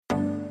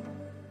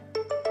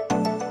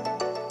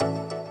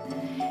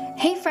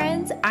Hey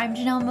friends, I'm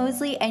Janelle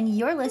Mosley, and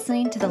you're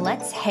listening to the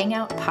Let's Hang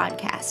Out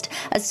podcast,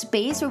 a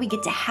space where we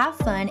get to have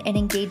fun and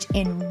engage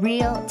in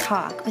real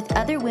talk with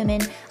other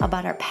women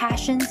about our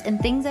passions and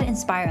things that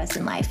inspire us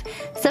in life.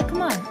 So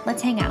come on,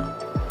 let's hang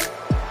out.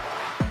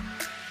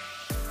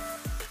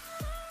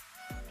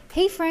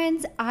 Hey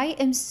friends, I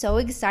am so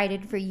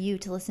excited for you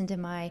to listen to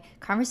my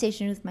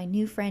conversation with my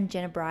new friend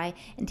Jenna Bry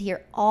and to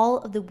hear all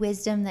of the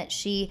wisdom that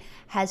she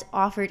has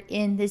offered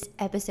in this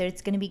episode.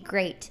 It's going to be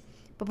great.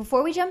 But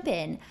before we jump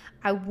in,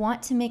 I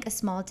want to make a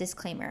small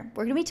disclaimer.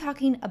 We're going to be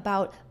talking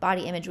about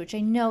body image, which I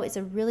know is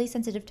a really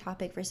sensitive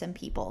topic for some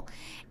people.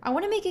 I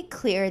want to make it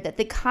clear that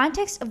the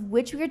context of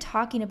which we are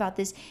talking about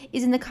this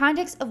is in the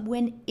context of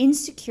when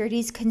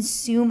insecurities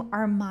consume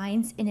our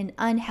minds in an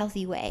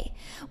unhealthy way.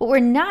 What we're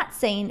not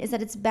saying is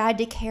that it's bad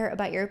to care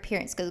about your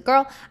appearance, because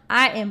girl,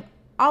 I am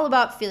all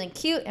about feeling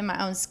cute in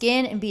my own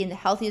skin and being the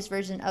healthiest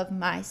version of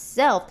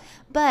myself.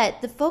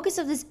 But the focus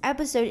of this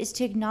episode is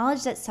to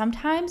acknowledge that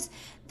sometimes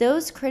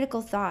those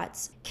critical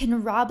thoughts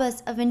can rob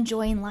us of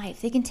enjoying life.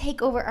 They can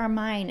take over our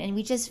mind and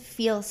we just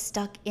feel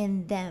stuck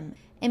in them.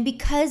 And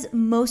because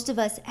most of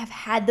us have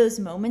had those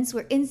moments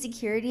where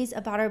insecurities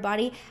about our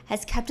body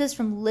has kept us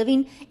from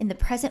living in the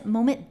present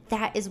moment,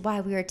 that is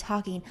why we are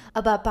talking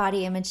about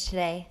body image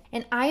today.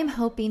 And I am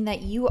hoping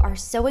that you are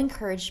so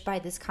encouraged by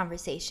this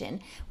conversation.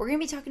 We're going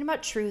to be talking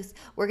about truth.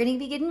 We're going to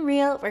be getting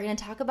real. We're going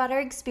to talk about our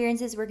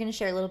experiences. We're going to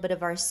share a little bit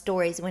of our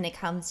stories when it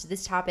comes to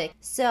this topic.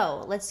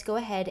 So let's go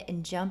ahead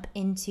and jump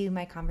into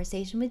my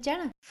conversation with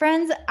Jenna.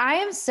 Friends, I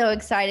am so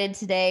excited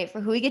today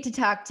for who we get to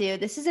talk to.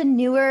 This is a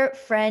newer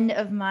friend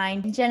of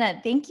mine. Jenna,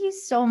 thank you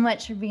so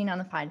much for being on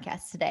the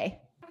podcast today.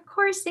 Of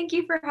course, thank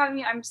you for having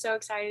me. I'm so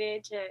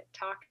excited to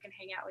talk and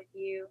hang out with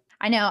you.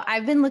 I know,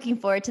 I've been looking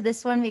forward to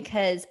this one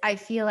because I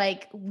feel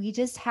like we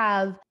just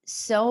have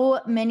so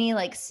many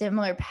like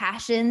similar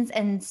passions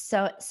and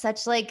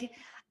such like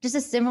just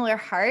a similar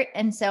heart.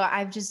 And so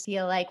I just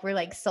feel like we're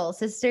like soul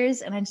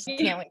sisters, and I just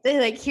can't wait to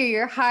like hear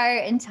your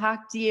heart and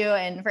talk to you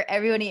and for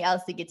everybody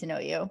else to get to know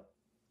you.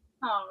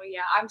 Oh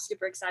yeah, I'm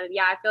super excited.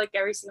 Yeah, I feel like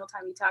every single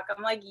time you talk,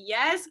 I'm like,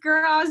 yes,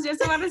 girl, I was just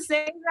about to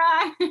say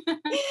that.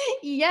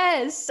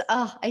 Yes.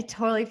 Oh, I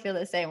totally feel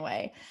the same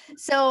way.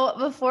 So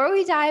before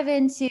we dive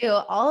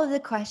into all of the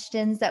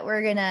questions that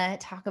we're going to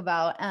talk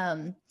about,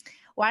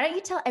 why don't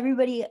you tell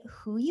everybody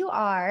who you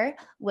are,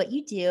 what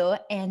you do,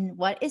 and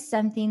what is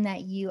something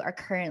that you are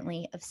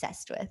currently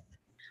obsessed with?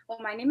 Well,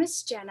 my name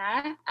is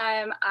Jenna.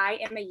 I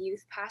am a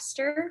youth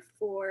pastor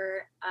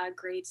for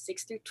grades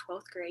 6th through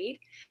 12th grade.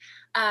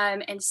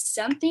 And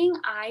something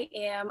I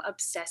am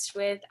obsessed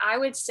with, I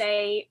would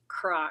say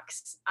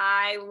Crocs.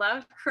 I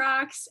love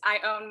Crocs. I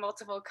own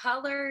multiple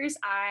colors.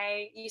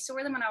 I used to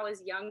wear them when I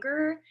was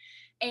younger,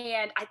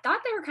 and I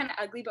thought they were kind of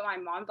ugly, but my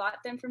mom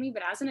bought them for me.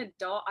 But as an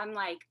adult, I'm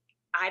like,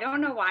 I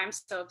don't know why I'm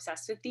so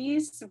obsessed with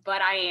these,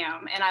 but I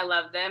am, and I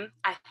love them.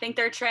 I think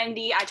they're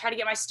trendy. I try to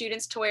get my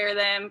students to wear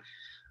them,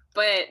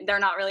 but they're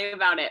not really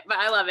about it, but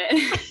I love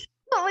it.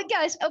 Oh my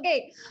gosh.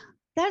 Okay.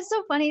 That's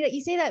so funny that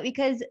you say that,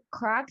 because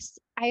Crocs,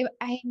 I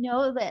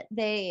know that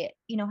they,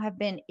 have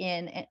been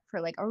in it for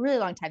like a really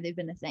long time. They've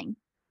been a thing.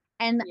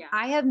 And Yeah.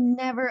 I have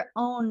never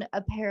owned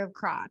a pair of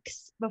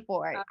Crocs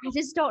before. I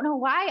just don't know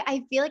why.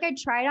 I feel like I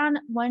tried on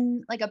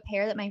one, like a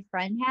pair that my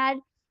friend had,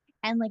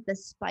 and like the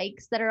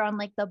spikes that are on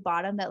like the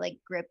bottom that like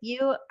grip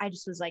you, I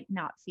just was like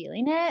not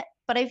feeling it.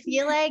 But I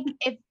feel like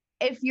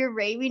if you're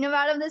raving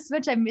about them this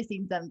much, I'm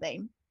missing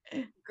something.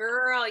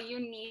 Girl, you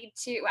need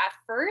to. At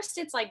first,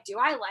 it's like, do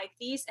I like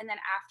these? And then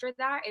after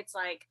that, it's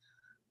like,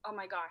 oh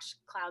my gosh,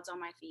 clouds on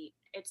my feet.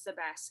 It's the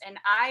best. And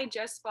I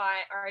just got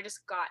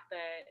the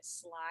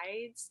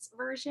slides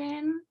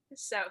version.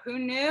 So who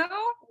knew?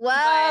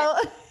 Wow.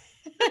 But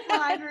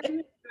slide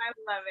version,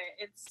 I love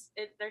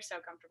it. They're so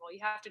comfortable. You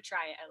have to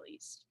try it at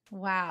least.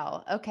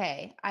 Wow.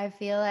 Okay. I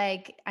feel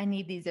like I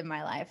need these in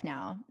my life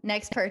now.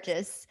 Next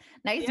purchase.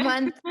 Next Yeah.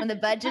 month when the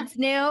budget's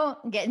new,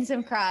 I'm getting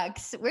some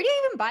Crocs. Where do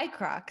you even buy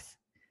Crocs?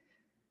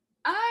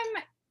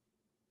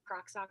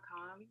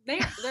 Crocs.com.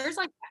 There's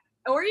like,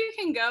 or you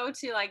can go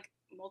to like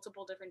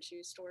multiple different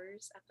shoe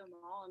stores at the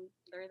mall and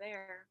they're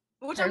there.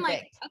 Which Perfect. I'm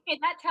like, okay,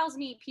 that tells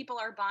me people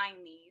are buying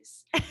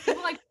these.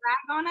 People like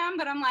brag on them,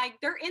 but I'm like,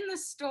 they're in the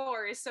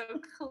stores, so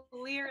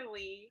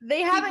clearly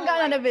they haven't gone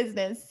out of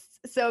business.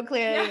 So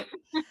clearly,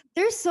 yeah.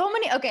 There's so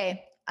many.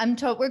 Okay,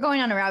 we're going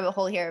on a rabbit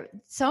hole here.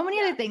 So many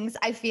other things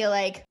I feel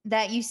like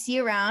that you see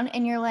around,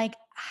 and you're like,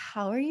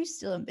 how are you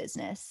still in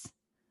business?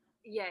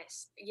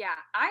 Yes. Yeah.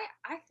 I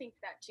think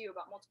that too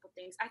about multiple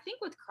things. I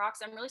think with Crocs,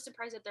 I'm really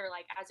surprised that they're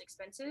like as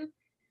expensive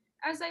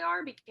as they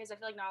are, because I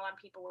feel like not a lot of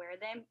people wear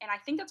them. And I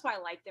think that's why I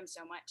like them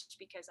so much,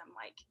 because I'm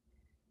like,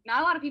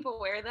 not a lot of people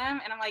wear them.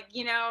 And I'm like,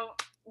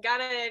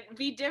 gotta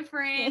be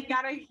different,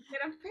 gotta get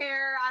a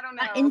pair. I don't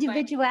know.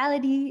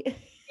 Individuality.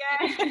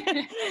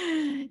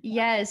 Yeah.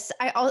 Yes.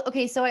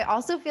 Okay. So I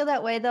also feel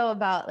that way though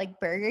about like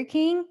Burger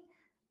King.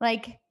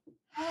 Like,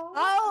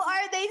 how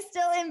are they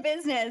still in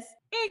business?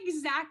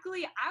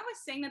 Exactly. I was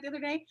saying that the other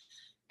day,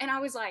 and I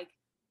was like,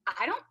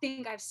 I don't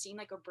think I've seen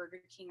like a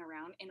Burger King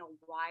around in a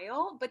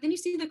while, but then you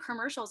see the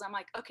commercials. I'm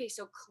like, okay,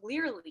 so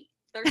clearly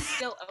they're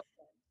still open.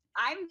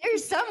 I'm They're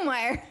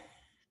somewhere.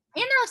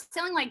 And they're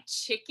selling like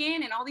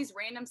chicken and all these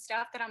random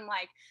stuff that I'm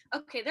like,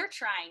 okay, they're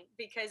trying,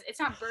 because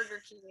it's not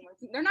Burger King.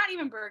 They're not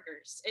even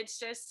burgers. It's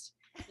just,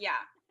 yeah.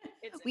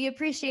 We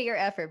appreciate your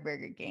effort,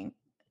 Burger King.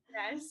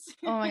 Yes.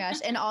 Oh my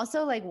gosh. And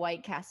also like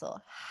White Castle.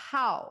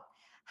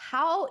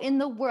 How in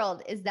the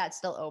world is that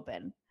still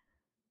open?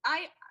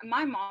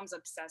 My mom's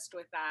obsessed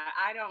with that.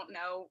 I don't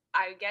know.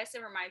 I guess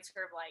it reminds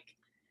her of like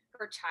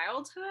her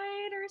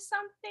childhood or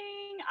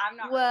something. I'm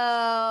not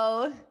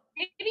really sure.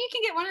 Maybe you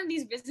can get one of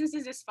these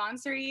businesses to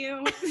sponsor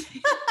you.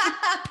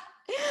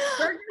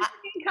 Burger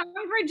King, come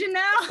for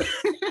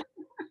Janelle.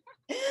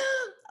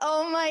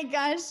 Oh my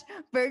gosh,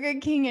 Burger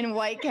King and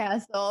White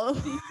Castle.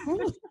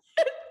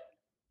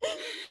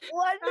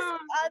 What is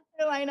that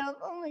lineup?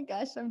 Oh my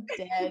gosh, I'm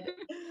dead.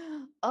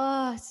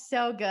 Oh,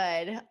 so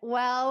good.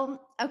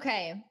 Well,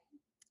 okay.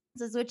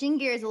 So switching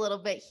gears a little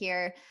bit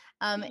here.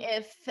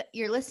 If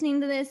you're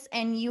listening to this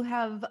and you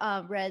have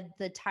read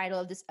the title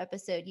of this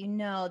episode, you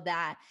know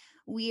that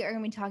we are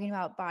going to be talking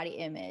about body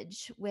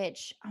image,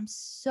 which I'm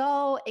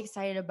so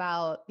excited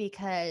about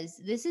because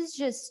this is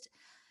just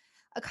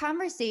a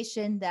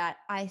conversation that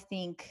I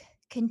think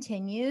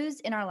continues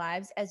in our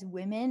lives as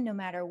women, no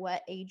matter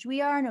what age we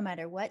are, no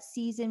matter what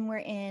season we're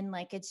in.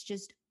 Like it's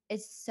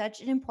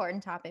such an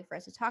important topic for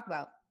us to talk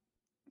about.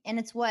 And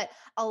it's what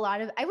a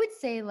lot of, I would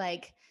say,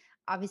 like,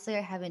 obviously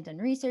I haven't done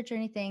research or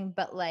anything,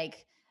 but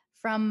like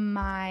from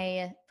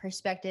my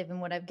perspective and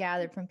what I've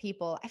gathered from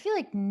people, I feel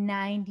like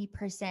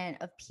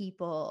 90% of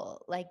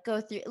people like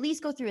at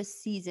least go through a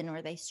season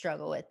where they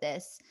struggle with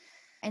this.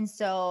 And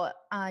so,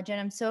 Jen,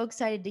 I'm so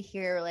excited to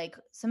hear like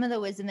some of the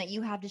wisdom that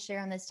you have to share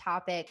on this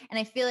topic. And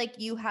I feel like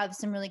you have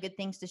some really good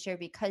things to share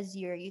because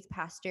you're a youth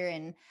pastor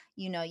and,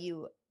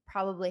 you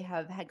probably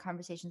have had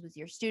conversations with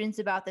your students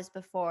about this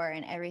before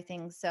and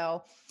everything.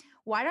 So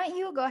why don't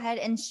you go ahead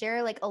and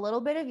share like a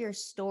little bit of your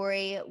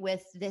story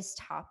with this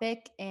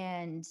topic?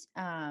 And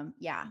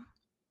yeah.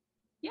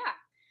 Yeah.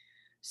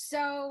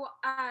 So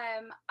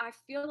I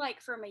feel like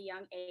from a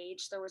young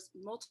age, there was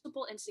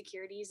multiple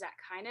insecurities that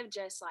kind of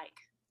just like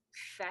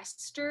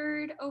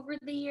festered over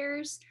the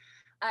years.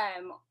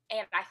 And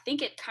I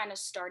think it kind of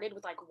started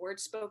with like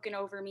words spoken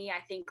over me.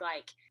 I think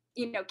like,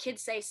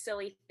 kids say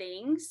silly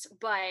things,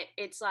 but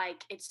it's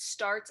like it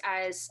starts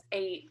as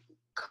a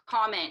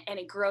comment and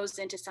it grows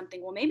into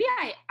something. Well, maybe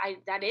I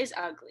that is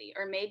ugly,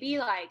 or maybe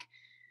like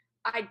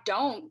I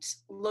don't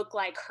look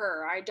like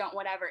her. I don't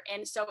whatever.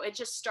 And so it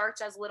just starts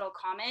as little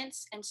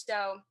comments. And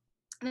so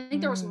I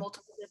think there was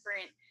multiple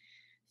different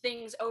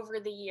things over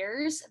the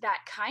years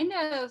that kind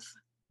of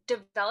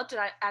developed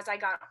as I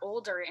got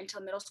older into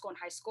middle school and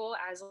high school,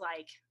 as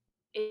like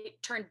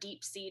it turned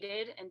deep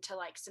seated into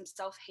like some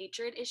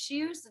self-hatred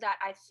issues that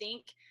I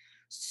think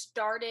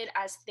started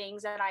as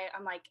things that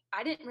I'm like,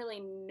 I didn't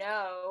really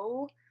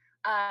know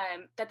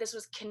that this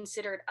was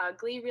considered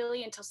ugly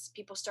really until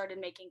people started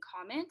making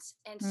comments.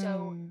 And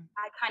so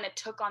I kind of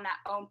took on that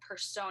own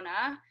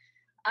persona.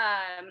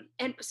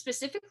 And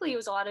specifically, it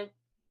was a lot of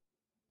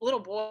little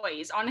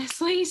boys,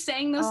 honestly,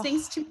 saying those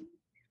things to me.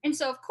 And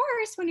so, of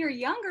course, when you're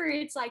younger,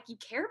 it's like you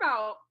care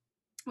about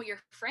what your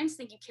friends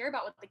think, you care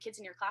about what the kids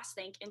in your class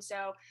think. And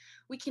so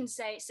we can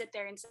sit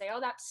there and say, oh,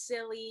 that's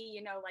silly,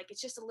 like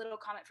it's just a little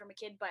comment from a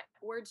kid, but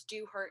words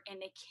do hurt,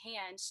 and they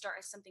can start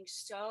as something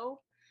so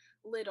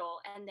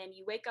little. And then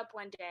you wake up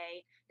one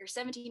day, you're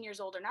 17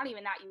 years old, or not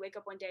even that, you wake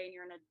up one day and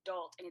you're an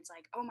adult, and it's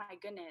like, oh my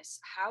goodness,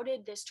 how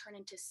did this turn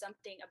into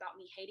something about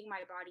me hating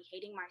my body,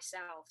 hating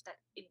myself, that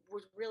it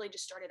was really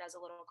just started as a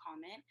little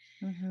comment.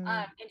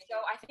 And so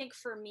I think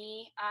for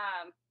me,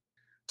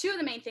 two of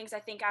the main things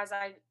I think as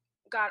I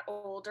got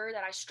older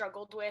that I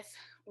struggled with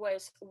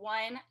was,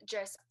 one,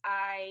 just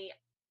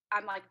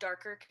I'm like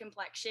darker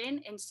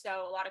complexion, and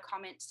so a lot of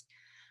comments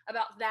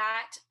about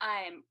that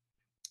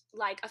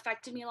like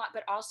affected me a lot.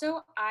 But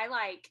also I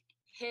like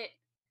hit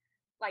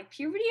like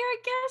puberty, I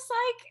guess,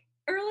 like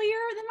earlier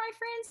than my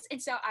friends,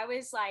 and so I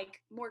was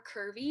like more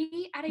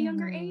curvy at a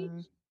younger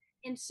age.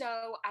 And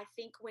so I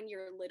think when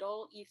you're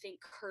little, you think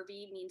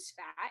curvy means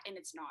fat, and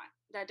it's not.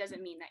 That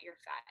doesn't mean that you're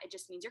fat. It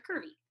just means you're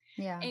curvy.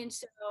 Yeah. And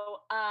so,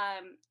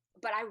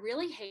 but I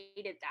really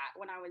hated that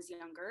when I was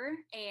younger.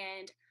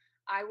 And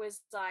I was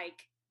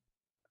like,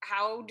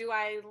 how do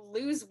I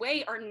lose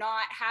weight or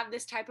not have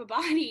this type of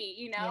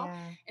body, Yeah.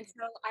 And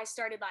so I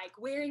started like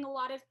wearing a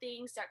lot of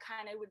things that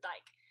kind of would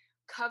like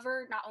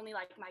cover not only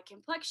like my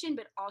complexion,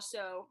 but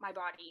also my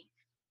body.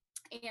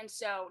 And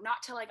so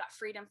not till I got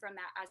freedom from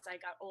that as I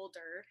got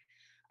older.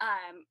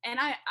 And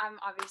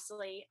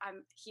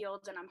I'm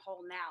healed and I'm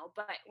whole now.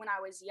 But when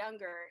I was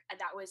younger,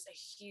 that was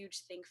a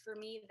huge thing for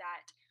me,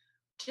 that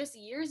just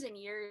years and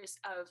years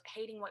of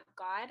hating what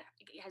God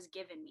has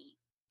given me,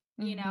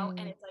 and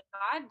it's like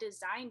God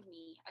designed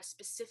me a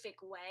specific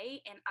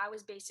way. And I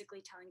was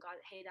basically telling God,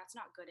 hey, that's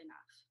not good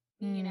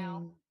enough.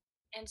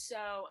 And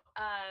so,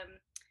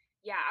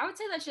 yeah, I would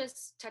say that's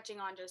just touching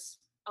on just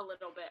a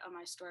little bit of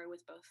my story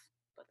with both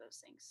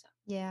those things. So.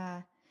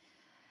 Yeah.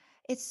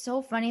 It's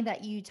so funny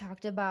that you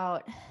talked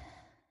about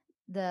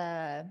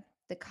the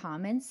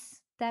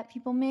comments that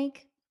people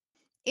make.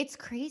 It's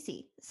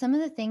crazy. Some of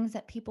the things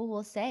that people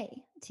will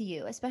say to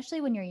you,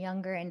 especially when you're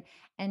younger,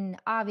 and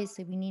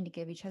obviously we need to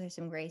give each other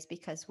some grace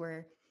because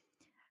we're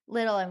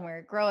little and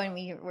we're growing,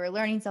 we're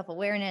learning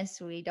self-awareness.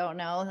 We don't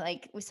know,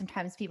 like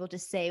sometimes people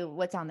just say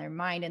what's on their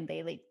mind and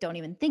they like don't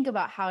even think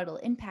about how it'll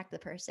impact the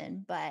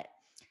person. But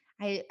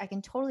I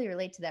can totally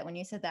relate to that when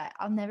you said that.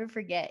 I'll never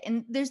forget.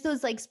 And there's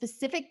those like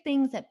specific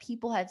things that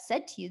people have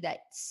said to you that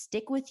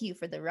stick with you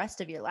for the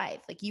rest of your life.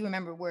 Like you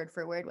remember word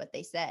for word what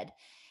they said.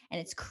 And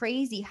it's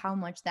crazy how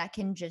much that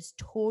can just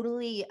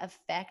totally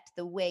affect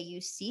the way you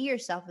see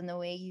yourself and the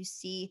way you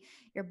see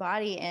your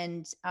body.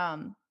 And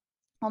I'll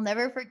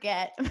never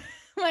forget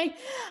my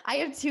I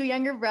have two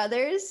younger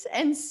brothers,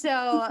 and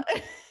so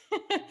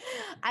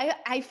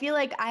I feel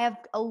like I have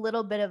a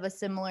little bit of a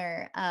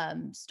similar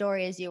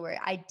story as you, where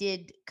I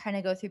did kind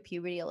of go through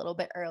puberty a little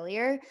bit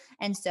earlier,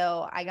 and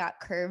so I got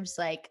curves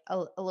like a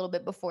little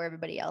bit before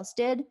everybody else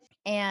did.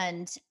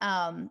 And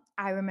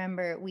I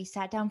remember we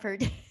sat down for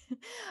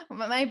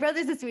my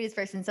brother's the sweetest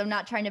person, so I'm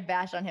not trying to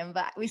bash on him,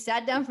 but we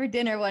sat down for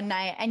dinner one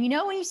night, and you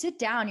know when you sit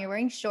down, you're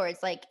wearing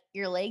shorts, like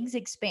your legs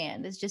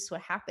expand. It's just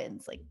what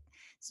happens. Like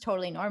it's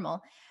totally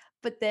normal.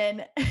 But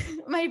then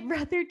my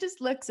brother just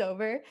looks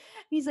over and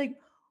he's like,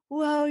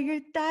 "Whoa, your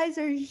thighs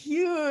are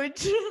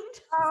huge."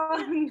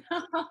 Oh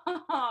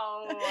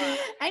no.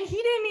 And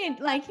he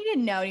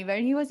didn't know any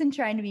better. He wasn't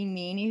trying to be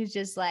mean. He was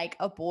just like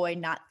a boy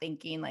not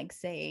thinking, like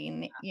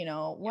saying,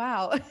 Yeah.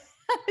 wow.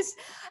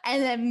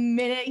 And the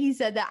minute he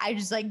said that, I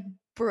just like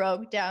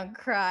broke down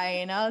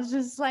crying. I was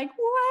just like,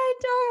 what?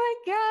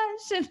 Oh my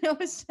gosh. And it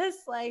was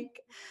just like,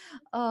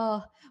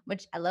 oh,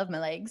 which I love my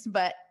legs,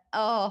 but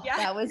oh, Yeah.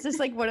 that was just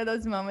like one of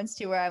those moments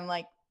too where I'm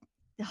like,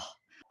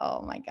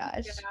 oh my Yeah.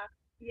 gosh.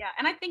 Yeah.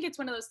 And I think it's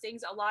one of those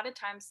things, a lot of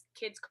times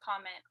kids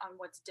comment on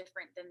what's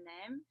different than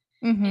them.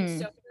 And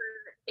so Hmm.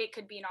 it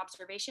could be an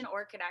observation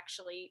or it could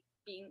actually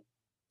be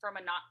from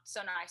a not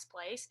so nice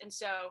place. And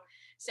so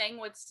saying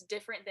what's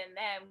different than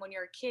them when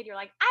you're a kid, you're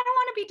like, I don't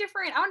want to be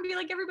different. I want to be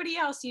like everybody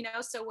else, you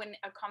know? So when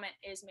a comment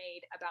is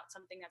made about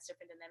something that's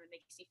different than them, it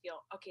makes you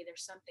feel, okay,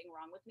 there's something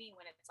wrong with me.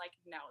 When it's like,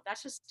 no,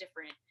 that's just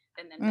different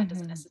than them. That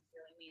doesn't Hmm.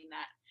 necessarily mean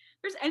that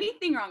there's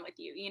anything wrong with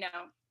you, you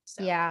know?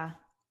 So Yeah,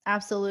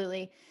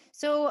 absolutely.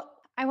 So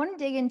I want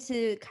to dig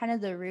into kind of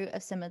the root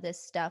of some of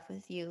this stuff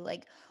with you.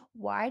 Like,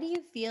 why do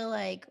you feel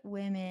like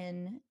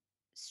women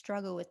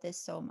struggle with this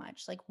so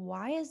much? Like,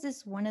 why is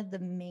this one of the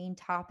main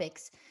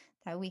topics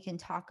that we can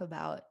talk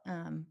about?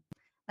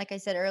 Like I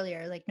said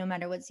earlier, like no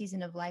matter what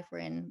season of life we're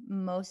in,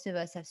 most of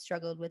us have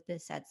struggled with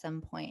this at some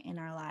point in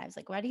our lives.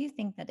 Like, why do you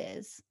think that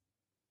is?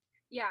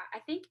 yeah, I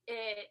think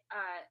it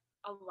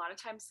a lot of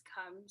times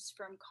comes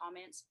from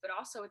comments, but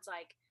also it's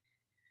like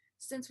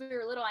since we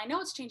were little, I know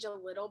it's changed a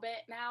little bit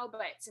now,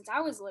 but since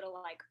I was little,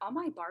 like all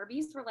my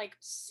Barbies were like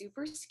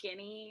super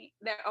skinny.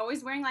 They're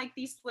always wearing like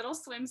these little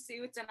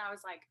swimsuits. And I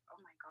was like,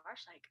 oh my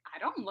gosh, like I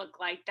don't look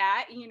like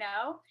that, you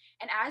know?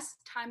 And as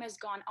time has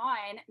gone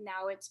on,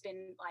 now it's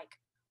been like,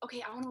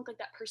 okay, I want to look like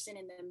that person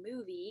in the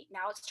movie.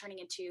 Now it's turning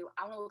into,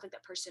 I want to look like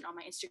that person on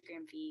my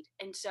Instagram feed.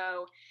 And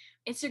so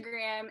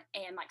Instagram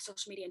and like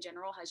social media in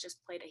general has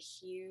just played a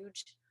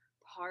huge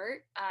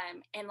part.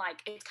 And like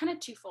it's kind of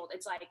twofold.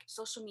 It's like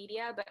social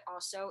media, but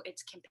also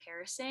it's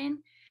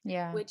comparison,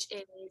 Yeah. which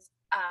is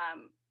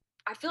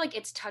I feel like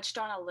it's touched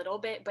on a little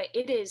bit, but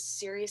it is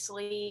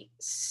seriously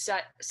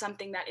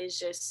something that is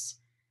just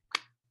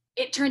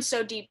it turns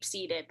so deep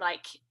seated.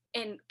 Like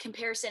in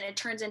comparison, it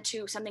turns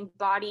into something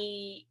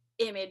body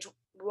image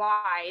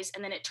wise,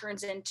 and then it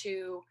turns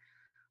into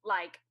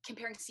like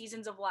comparing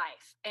seasons of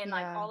life and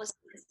like Yeah. all this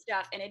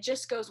stuff, and it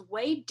just goes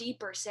way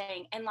deeper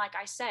saying, and like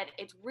I said,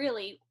 it's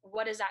really,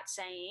 what is that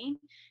saying,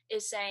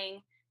 is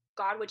saying,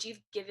 God, what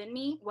you've given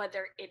me,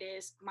 whether it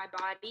is my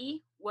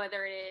body,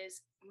 whether it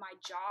is my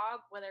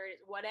job, whether it is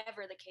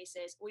whatever the case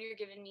is, what you're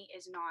giving me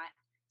is not,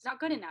 it's not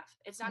good enough,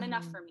 it's not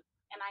enough Hmm. for me,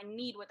 and I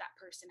need what that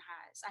person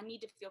has. I need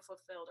to feel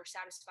fulfilled or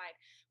satisfied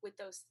with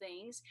those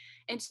things.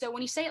 And so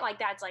when you say it like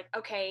that, it's like,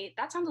 okay,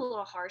 that sounds a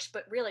little harsh,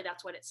 but really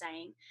that's what it's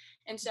saying.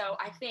 And so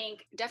I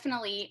think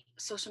definitely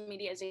social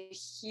media is a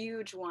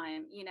huge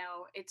one. You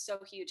know, it's so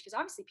huge because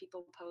obviously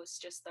people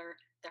post just their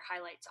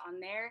highlights on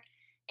there,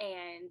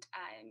 and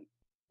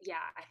yeah,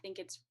 I think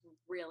it's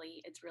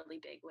really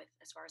big with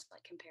as far as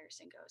like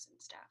comparison goes and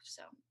stuff.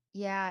 So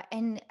Yeah,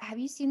 and have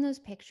you seen those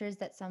pictures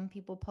that some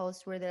people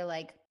post where they're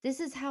like, "This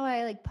is how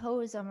I like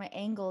pose on my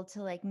angle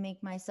to like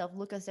make myself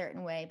look a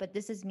certain way, but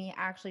this is me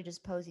actually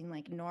just posing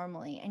like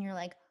normally." And you're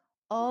like,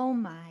 "Oh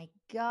my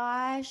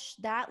gosh,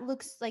 that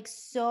looks like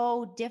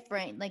so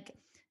different." Like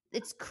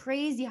it's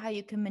crazy how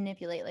you can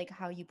manipulate like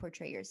how you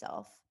portray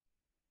yourself.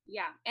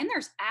 yeah, and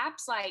there's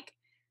apps like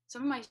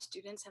some of my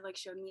students have like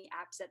showed me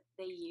apps that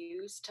they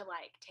use to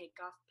like take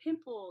off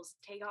pimples,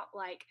 take off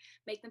like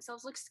make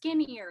themselves look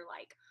skinnier,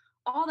 like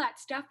all that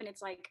stuff. And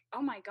it's like,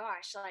 oh my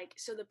gosh, like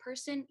so the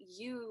person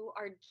you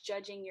are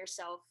judging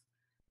yourself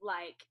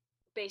like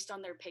based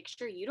on their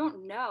picture, you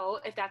don't know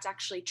if that's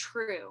actually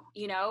true,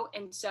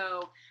 And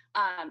so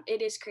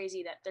it is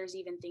crazy that there's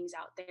even things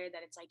out there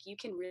that it's like you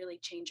can really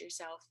change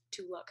yourself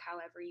to look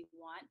however you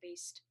want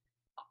based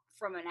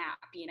from an app.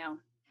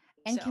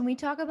 And can So we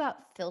talk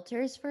about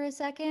filters for a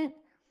second?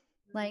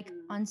 Like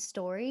mhm. on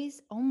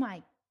stories? Oh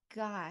my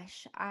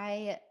gosh.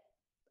 I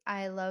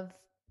love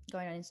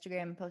going on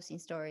Instagram and posting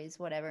stories,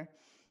 whatever.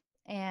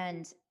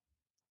 And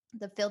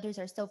the filters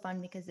are so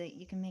fun because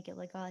you can make it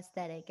like all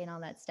aesthetic and all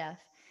that stuff.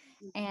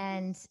 Mhm.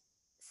 And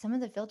some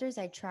of the filters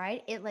I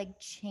tried, it like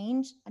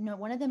changed. No,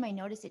 one of them I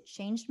noticed it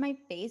changed my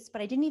face,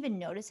 but I didn't even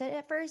notice it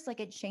at first. Like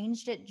it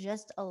changed it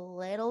just a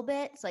little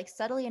bit. It's like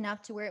subtly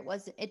enough to where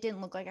it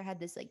didn't look like I had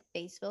this like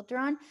face filter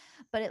on,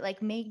 but it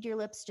like made your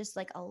lips just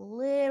like a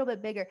little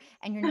bit bigger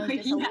and your nose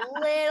just a Yeah.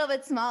 little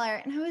bit smaller.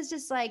 And I was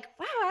just like,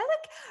 wow, I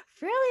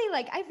look really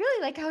like, I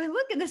really like how I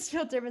look in this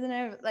filter. But then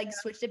I like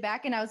switched it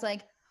back and I was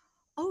like,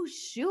 oh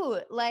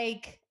shoot,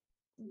 like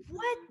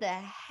what Mhm. the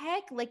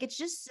heck? Like it's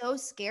just so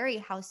scary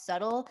how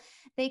subtle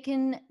they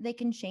can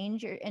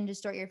change your and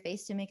distort your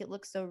face to make it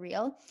look so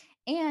real.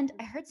 And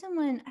I heard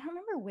someone, I don't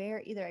remember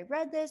where, either I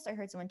read this, I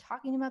heard someone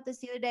talking about this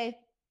the other day,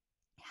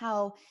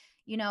 how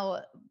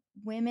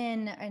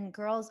women and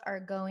girls are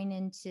going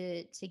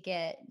into to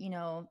get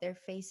their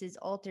faces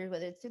altered,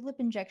 whether it's through lip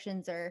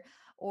injections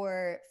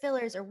or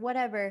fillers or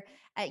whatever,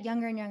 at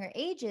younger and younger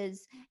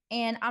ages.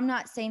 And I'm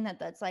not saying that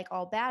that's like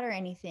all bad or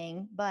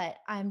anything, but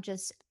I'm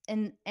just,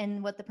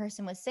 and what the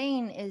person was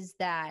saying is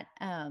that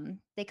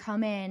they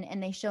come in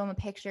and they show them a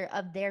picture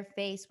of their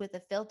face with a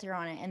filter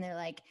on it and they're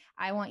like,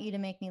 I want you to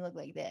make me look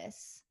like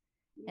this.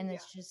 And Yeah.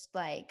 it's just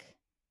like,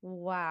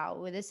 wow,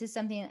 well, this is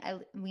something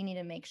we need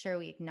to make sure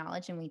we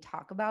acknowledge and we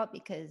talk about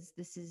because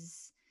this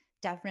is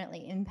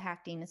definitely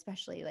impacting,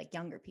 especially like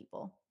younger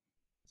people.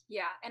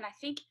 Yeah. And I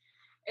think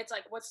it's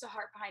like, what's the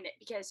heart behind it?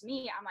 Because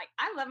me, I'm like,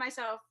 I love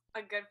myself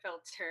a good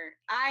filter.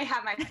 I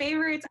have my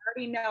favorites. I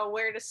already know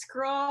where to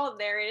scroll.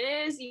 There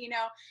it is.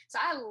 So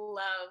I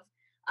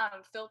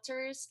love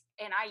filters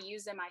and I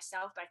use them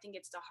myself, but I think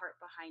it's the heart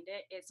behind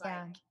it. It's like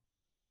Yeah.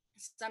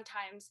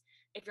 sometimes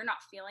if you're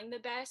not feeling the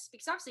best,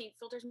 because obviously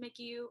filters make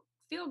you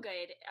feel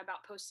good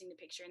about posting the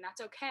picture and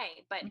that's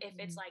okay. But if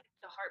it's Mhm. like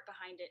the heart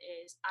behind it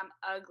is I'm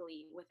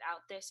ugly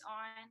without this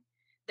on,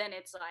 then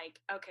it's like,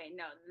 okay,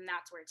 no, then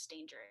that's where it's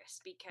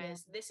dangerous Yeah.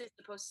 because this is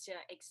supposed to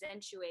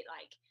accentuate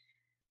like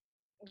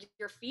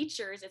your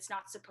features. It's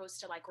not supposed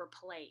to like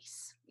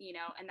replace,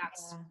 and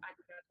that's, Yeah. I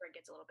think that's where it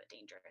gets a little bit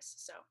dangerous.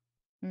 So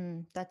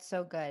That's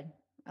so good.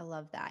 I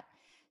love that.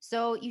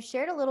 So you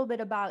shared a little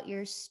bit about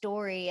your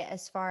story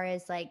as far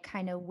as like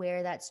kind of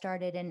where that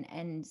started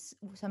and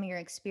some of your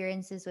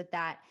experiences with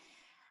that.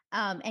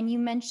 And you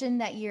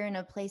mentioned that you're in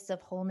a place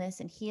of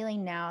wholeness and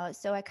healing now.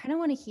 So I kind of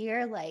want to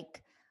hear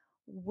like,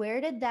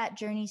 where did that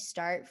journey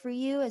start for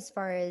you as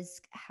far as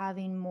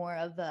having more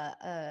of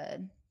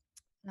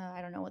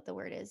I don't know what the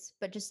word is,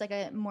 but just like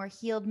a more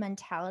healed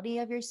mentality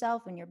of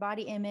yourself and your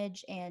body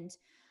image? And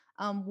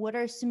what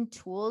are some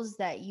tools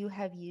that you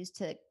have used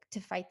to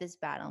fight this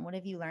battle? And what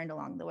have you learned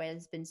along the way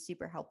that's been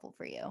super helpful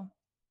for you?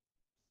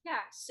 yeah,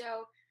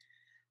 so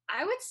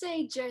I would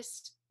say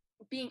just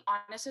being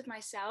honest with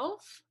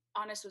myself,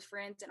 honest with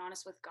friends, and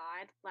honest with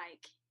God.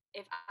 Like,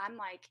 if I'm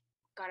like,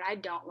 God, I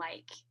don't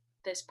like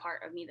this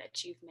part of me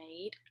that you've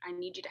made, I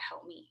need you to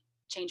help me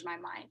change my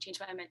mind, change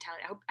my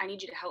mentality. I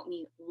need you to help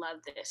me love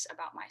this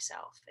about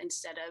myself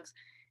instead of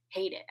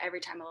hate it every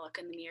time I look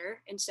in the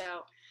mirror. And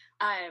so,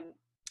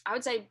 I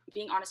would say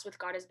being honest with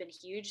God has been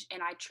huge.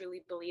 And I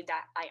truly believe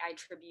that I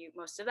attribute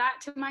most of that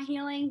to my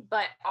healing,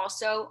 but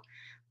also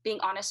being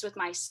honest with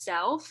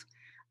myself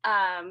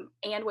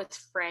and with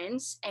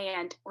friends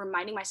and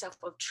reminding myself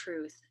of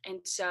truth. And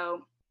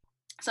so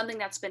something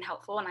that's been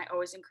helpful and I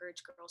always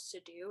encourage girls to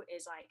do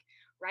is like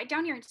write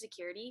down your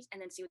insecurities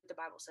and then see what the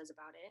Bible says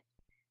about it.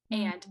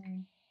 And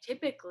Mm,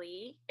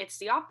 typically it's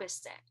the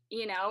opposite.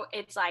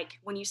 It's like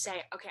when you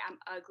say, okay, I'm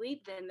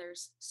ugly, then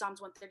there's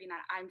Psalms 139,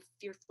 I'm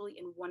fearfully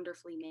and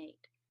wonderfully made.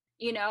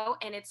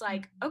 And it's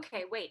like, mm,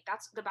 okay, wait,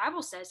 that's the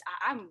Bible says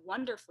I'm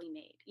wonderfully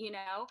made.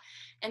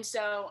 And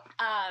so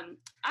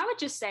I would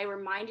just say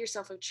remind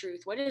yourself of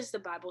truth. What does the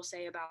Bible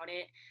say about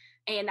it?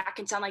 And that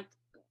can sound like,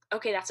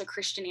 okay, that's a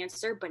Christian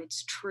answer, but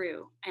it's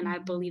true. And I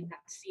believe mhm.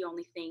 that's the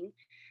only thing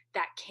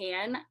that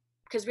can,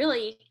 because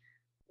really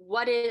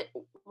what it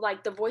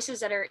like the voices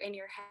that are in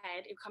your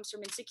head, it comes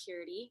from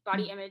insecurity.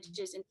 Body image Mhm.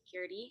 is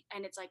insecurity,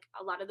 and it's like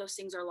a lot of those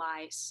things are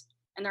lies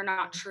and they're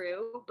not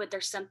true, but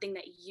there's something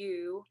that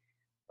you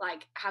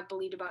like have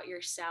believed about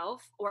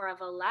yourself or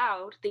have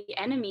allowed the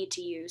enemy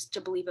to use to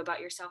believe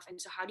about yourself.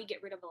 And so how do you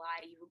get rid of a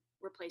lie? You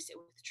replace it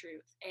with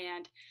truth.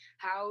 And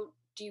how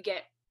do you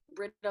get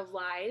rid of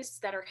lies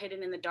that are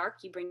hidden in the dark?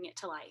 You bring it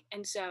to light.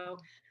 And so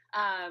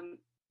um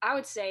I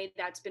would say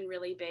that's been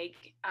really big.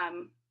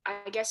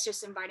 I guess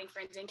just inviting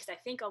friends in, because I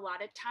think a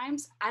lot of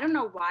times, I don't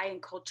know why in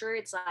culture,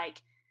 it's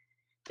like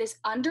this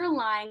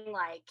underlying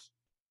like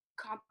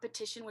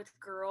competition with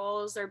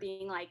girls or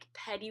being like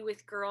petty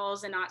with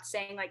girls and not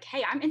saying like,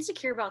 hey, I'm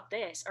insecure about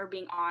this, or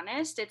being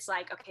honest. It's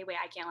like, okay, wait,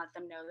 I can't let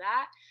them know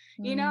that,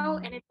 and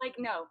Mm, it's like,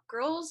 no,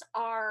 girls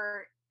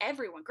are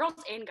everyone, girls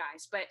and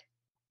guys, but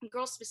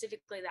girls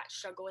specifically that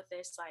struggle with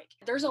this, like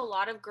there's a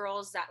lot of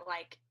girls that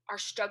like are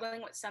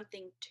struggling with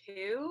something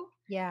too.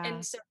 yeah.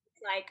 And so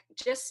like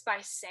just by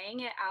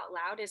saying it out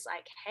loud is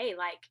like, hey,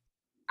 like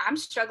I'm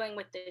struggling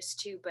with this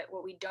too, but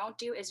what we don't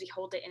do is we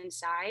hold it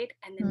inside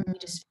and then we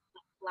Mm, just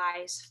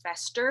lies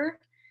fester.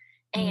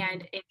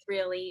 And mm, it's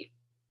really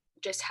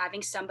just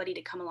having somebody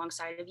to come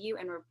alongside of you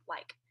and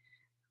like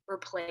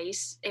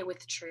replace it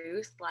with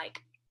truth,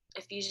 like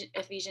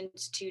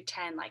Ephesians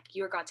 2:10, like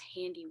you're God's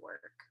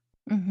handiwork.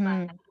 Like,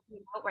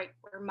 mm-hmm. like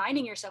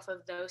reminding yourself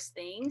of those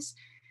things,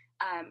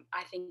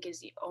 I think is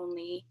the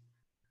only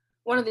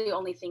one of the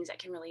only things that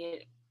can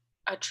really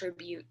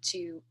attribute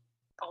to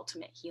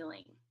ultimate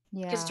healing,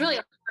 because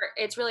Yeah.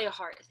 it's really a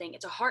heart thing.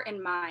 It's a heart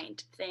and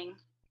mind thing.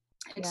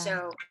 And Yeah.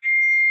 so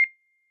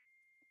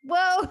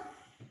Whoa.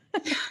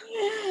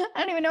 I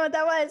don't even know what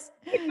that was.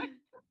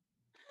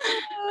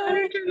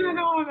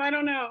 I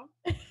don't know.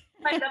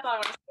 That's all I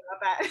want to say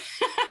about that.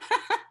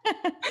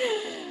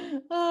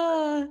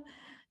 Oh,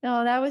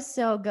 no, that was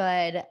so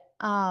good.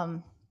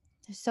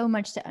 There's so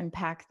much to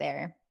unpack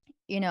there,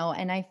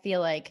 and I feel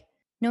like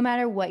no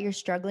matter what you're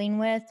struggling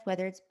with,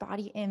 whether it's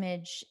body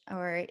image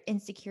or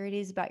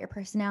insecurities about your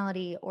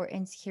personality or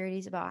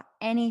insecurities about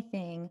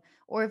anything,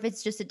 or if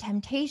it's just a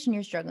temptation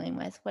you're struggling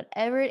with,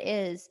 whatever it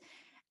is,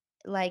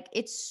 like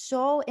it's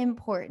so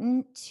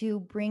important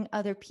to bring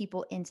other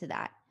people into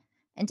that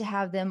and to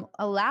have them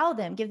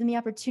give them the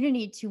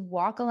opportunity to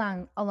walk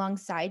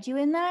alongside you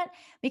in that,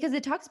 because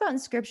it talks about in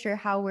scripture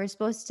how we're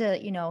supposed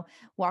to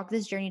walk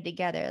this journey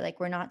together. Like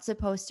we're not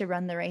supposed to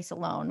run the race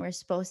alone. We're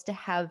supposed to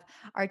have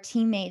our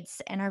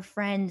teammates and our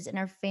friends and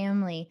our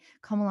family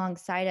come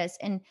alongside us.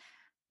 And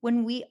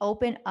when we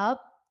open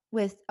up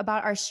with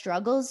about our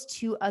struggles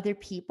to other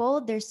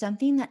people, there's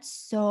something that's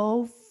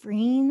so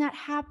freeing that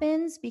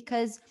happens,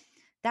 because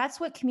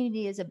that's what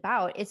community is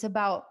about. It's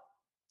about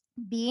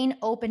being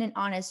open and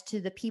honest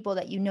to the people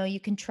that you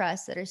can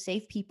trust, that are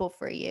safe people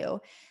for you,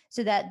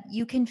 so that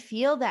you can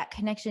feel that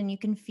connection, you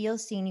can feel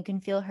seen, you can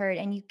feel heard,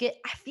 and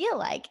I feel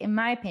like, in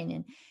my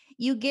opinion,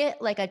 you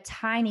get like a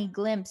tiny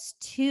glimpse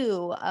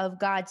too of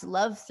God's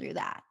love through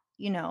that.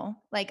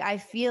 Like I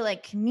feel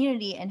like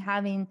community and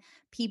having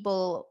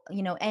people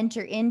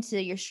enter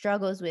into your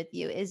struggles with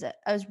you is a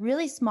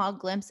really small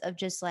glimpse of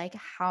just like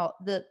how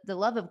the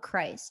love of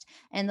Christ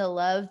and the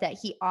love that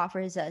he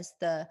offers us,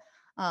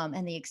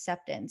 and the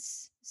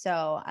acceptance.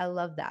 So I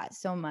love that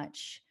so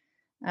much.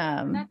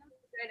 And Um, that's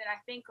good. And I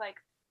think like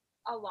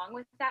along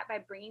with that, by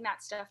bringing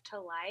that stuff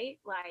to light,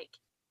 like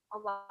a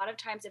lot of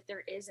times if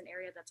there is an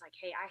area that's like,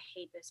 hey, I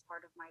hate this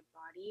part of my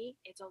body,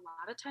 it's a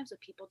lot of times that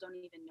people don't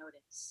even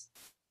notice.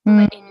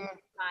 mm, But in your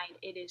mind,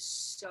 it is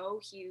so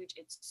huge,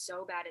 it's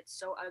so bad, it's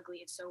so ugly,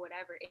 it's so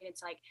whatever. And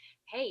it's like,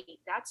 hey,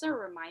 that's a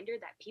reminder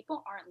that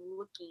people aren't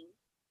looking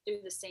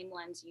through the same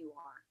lens you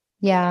are,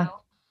 yeah.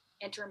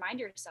 and to remind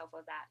yourself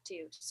of that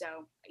too.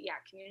 So yeah,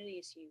 community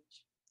is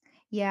huge.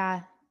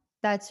 Yeah.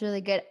 That's really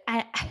good.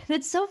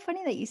 That's so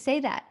funny that you say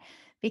that,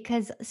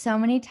 because so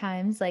many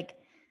times, like,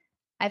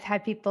 I've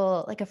had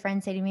people, like a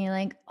friend say to me,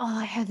 like, "Oh,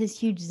 I have this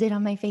huge zit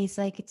on my face.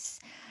 Like,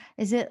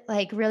 is it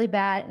like really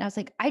bad?" And I was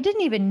like, "I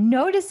didn't even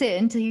notice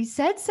it until you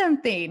said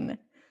something."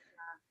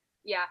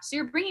 Yeah, so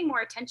you're bringing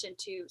more attention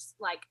to,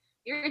 like,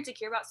 you're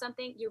insecure about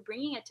something, you're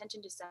bringing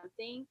attention to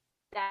something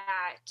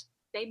that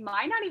they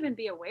might not even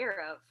be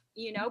aware of,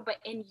 but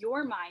in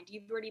your mind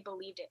you've already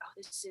believed it. Oh,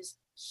 this is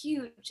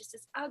huge, this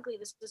is ugly,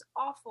 this is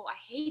awful, I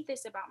hate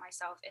this about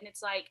myself. And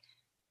it's like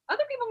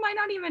other people might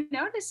not even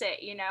notice it.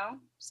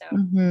 So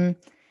Mhm.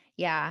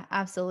 Yeah,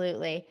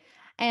 absolutely.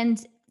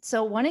 And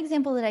so one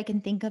example that I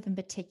can think of in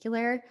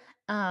particular,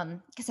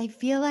 because I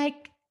feel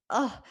like,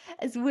 oh,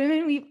 as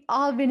women, we've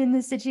all been in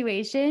this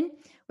situation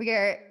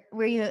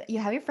where you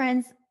have your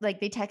friends, like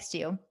they text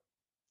you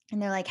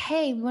and they're like,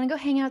 "Hey, we want to go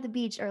hang out at the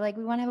beach," or like,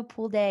 "We want to have a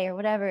pool day," or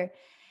whatever.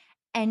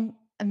 And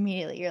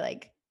immediately you're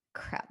like,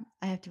 crap,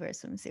 I have to wear a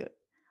swimsuit.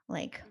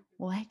 Like,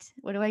 what?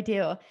 What do I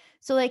do?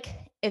 So, like,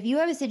 if you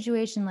have a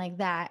situation like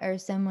that, or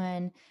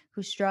someone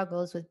who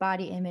struggles with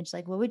body image,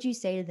 like, what would you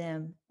say to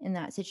them in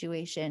that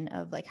situation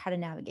of like how to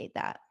navigate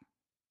that?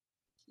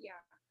 yeah,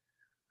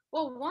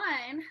 well,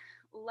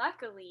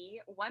 luckily,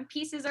 one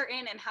pieces are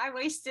in and high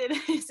waisted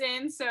is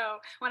in. So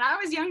when I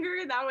was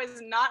younger, that was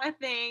not a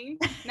thing.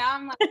 Now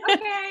I'm like,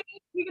 okay,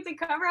 you get to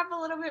cover up a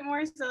little bit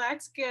more, so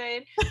that's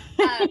good.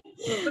 But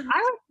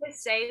I would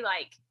just say,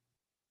 like,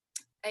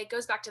 it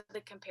goes back to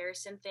the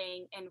comparison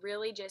thing and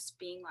really just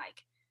being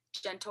like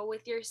gentle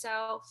with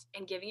yourself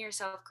and giving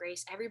yourself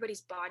grace.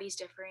 Everybody's body's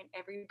different.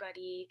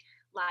 Everybody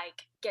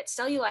like gets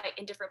cellulite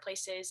in different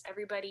places.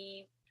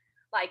 Everybody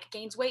like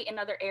gains weight in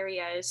other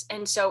areas.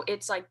 And so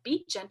it's like,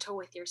 be gentle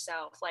with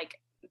yourself. Like,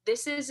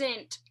 this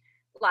isn't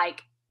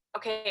like,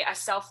 okay, a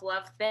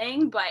self-love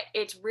thing, but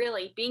it's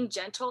really being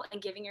gentle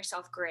and giving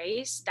yourself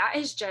grace. That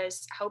is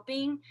just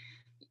helping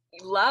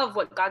love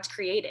what God's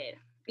created,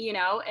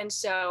 And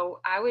so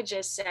I would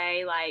just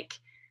say, like,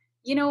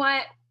 you know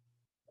what?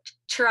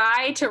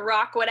 Try to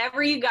rock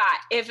whatever you got.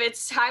 If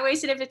it's high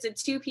waisted, if it's a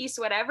two piece,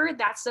 whatever,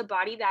 that's the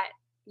body that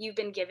you've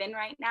been given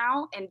right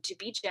now. And to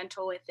be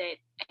gentle with it,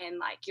 and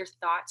like your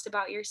thoughts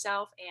about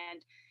yourself.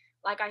 And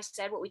like I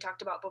said, what we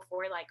talked about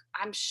before, like,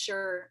 I'm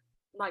sure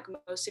like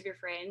most of your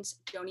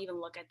friends don't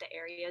even look at the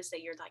areas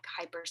that you're like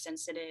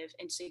hypersensitive,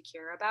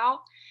 insecure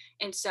about.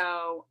 And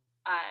so,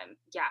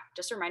 yeah,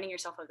 just reminding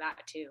yourself of that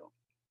too.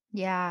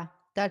 Yeah,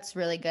 that's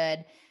really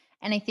good.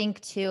 And I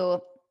think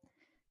too,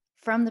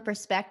 from the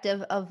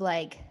perspective of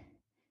like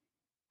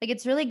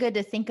it's really good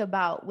to think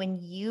about when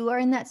you are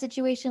in that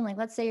situation. Like,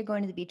 let's say you're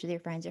going to the beach with your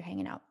friends, you're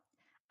hanging out.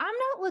 I'm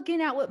not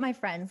looking at what my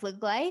friends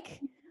look like.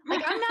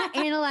 Like, I'm not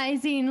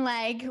analyzing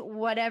like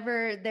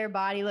whatever their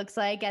body looks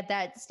like at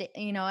that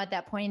at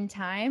that point in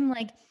time.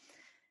 Like,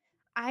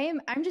 I'm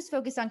just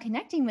focused on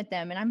connecting with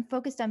them, and I'm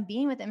focused on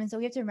being with them. And so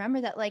we have to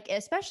remember that, like,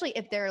 especially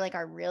if they're like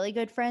our really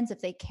good friends, if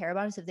they care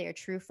about us, if they are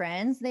true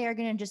friends, they are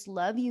going to just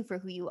love you for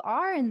who you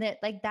are. And that,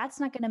 like, that's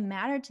not going to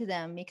matter to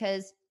them.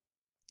 Because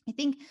I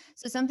think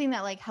so, something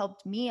that like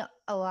helped me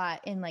a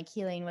lot in like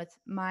healing with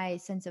my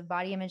sense of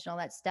body image and all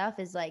that stuff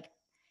is like,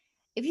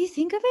 if you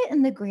think of it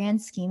in the grand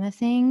scheme of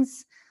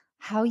things,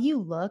 how you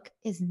look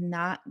is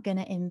not going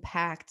to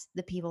impact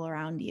the people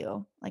around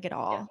you like at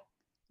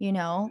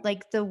Yeah. all.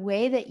 Like the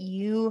way that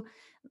you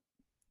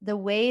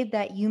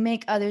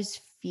make others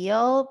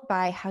feel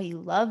by how you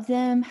love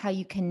them, how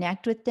you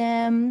connect with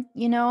them,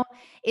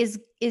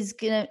 is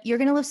gonna you're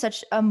gonna live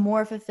such a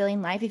more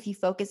fulfilling life if you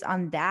focus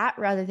on that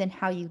rather than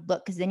how you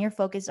look, because then you're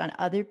focused on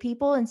other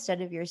people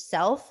instead of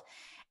yourself.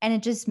 And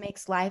it just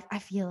makes life, I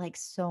feel like,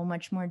 so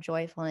much more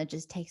joyful, and it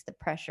just takes the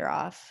pressure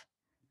off.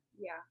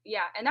 Yeah.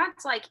 Yeah. And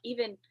that's like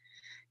even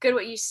good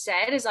what you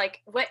said is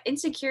like what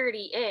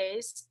insecurity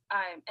is,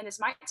 and this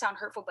might sound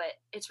hurtful, but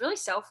it's really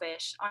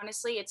selfish.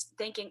 Honestly, it's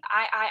thinking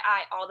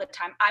I all the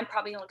time. I'm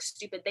probably gonna look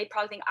stupid. They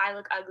probably think I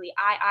look ugly.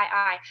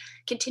 I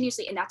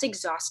continuously, and that's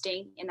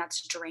exhausting and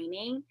that's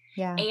draining.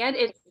 Yeah. And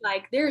it's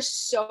like there's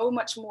so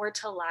much more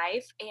to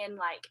life, and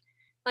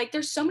like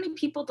there's so many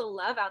people to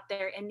love out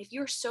there. And if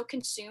you're so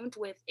consumed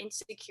with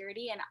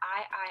insecurity and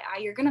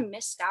you're gonna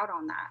miss out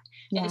on that.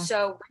 And Yeah.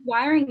 so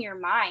rewiring your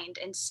mind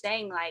and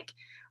saying like,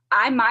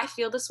 I might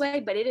feel this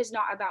way, but it is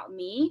not about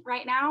me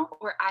right now.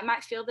 Or I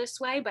might feel this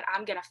way, but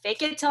I'm going to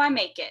fake it till I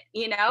make it,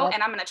 Yep.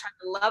 and I'm going to try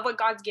to love what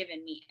God's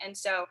given me. And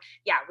so,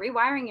 yeah,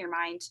 rewiring your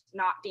mind,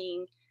 not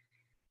being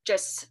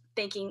just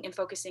thinking and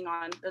focusing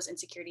on those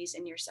insecurities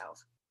in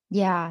yourself.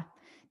 Yeah.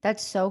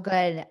 That's so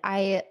good.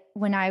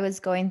 When I was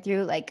going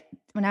through, like,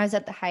 when I was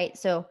at the height,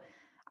 so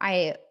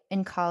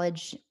in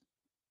college,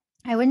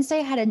 I wouldn't say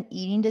I had an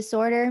eating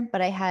disorder,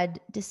 but I had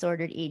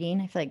disordered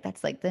eating. I feel like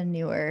that's like the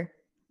newer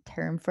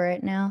term for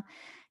it now,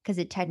 because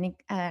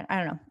I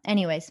don't know.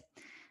 Anyways,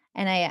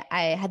 and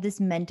I had this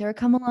mentor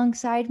come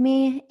alongside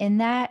me in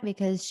that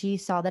because she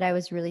saw that I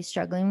was really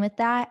struggling with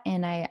that,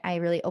 and I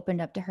really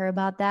opened up to her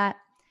about that.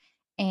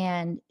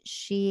 And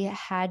she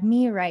had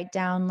me write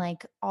down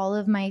like all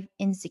of my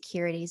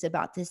insecurities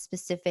about this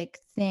specific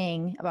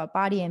thing about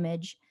body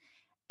image.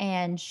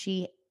 And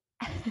she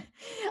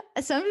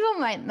some people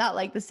might not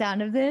like the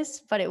sound of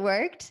this, but it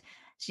worked.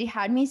 She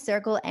had me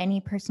circle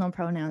any personal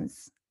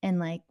pronouns in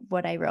like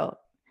what I wrote.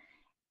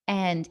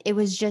 And it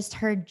was just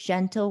her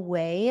gentle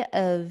way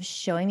of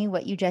showing me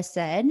what you just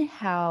said,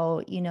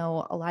 how,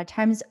 a lot of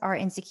times our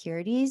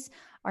insecurities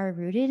are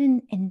rooted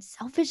in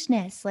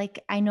selfishness.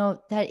 Like, I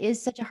know that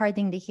is such a hard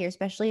thing to hear,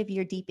 especially if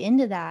you're deep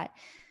into that.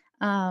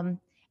 Um,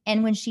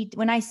 and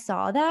when I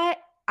saw that,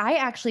 I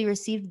actually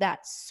received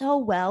that so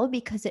well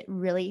because it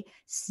really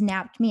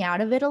snapped me out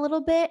of it a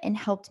little bit and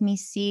helped me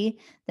see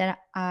that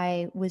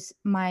my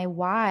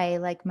why,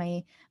 like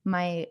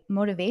my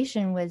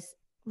motivation was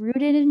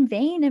rooted in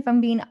vain, if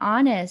I'm being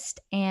honest.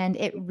 And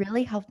it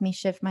really helped me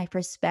shift my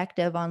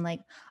perspective on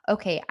like,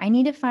 okay, I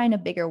need to find a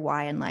bigger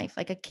why in life.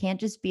 Like, I can't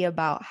just be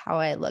about how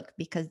I look,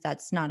 because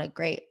that's not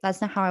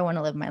how I want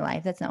to live my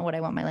life. That's not what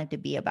I want my life to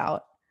be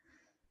about.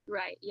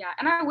 Right. Yeah.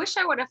 And I wish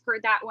I would have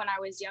heard that when I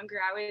was younger.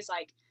 I was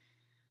like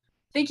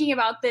thinking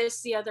about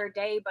this the other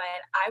day, but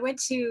I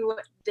went to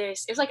it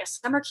was like a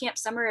summer camp,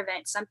 summer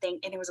event, something,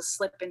 and it was a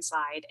slip and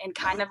slide, and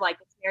kind of like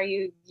where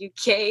you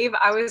gave.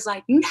 I was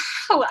like, no,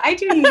 I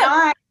do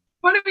not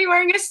want to be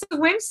wearing a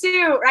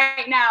swimsuit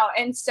right now.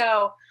 And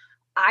so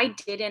I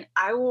didn't.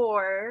 I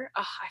wore,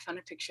 oh, I found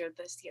a picture of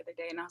this the other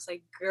day and I was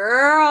like,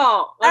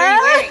 girl, what are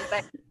you wearing?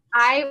 But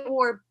I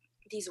wore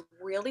these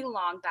really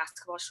long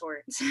basketball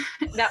shorts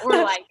that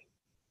were like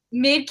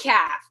mid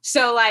calf.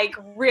 So like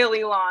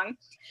really long.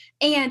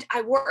 And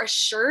I wore a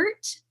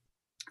shirt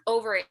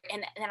over it.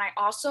 And then I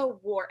also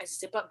wore a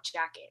zip up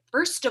jacket.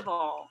 First of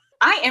all,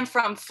 I am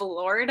from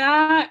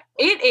Florida.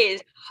 It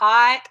is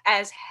hot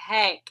as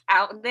heck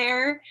out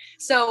there.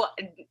 So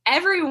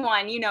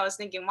everyone, is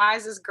thinking, why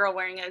is this girl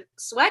wearing a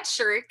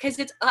sweatshirt? Because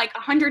it's like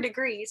 100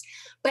 degrees.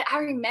 But I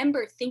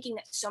remember thinking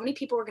that so many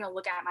people were going to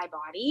look at my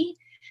body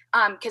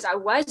because I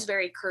was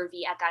very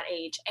curvy at that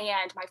age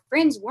and my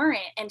friends weren't.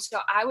 And so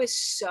I was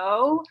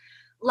so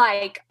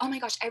like, oh my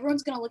gosh,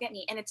 everyone's going to look at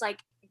me. And it's like,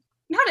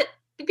 they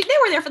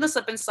were there for the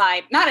slip and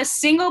slide. Not a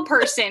single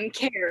person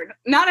cared.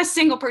 Not a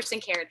single person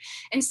cared.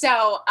 And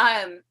so,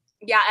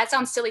 yeah, that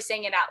sounds silly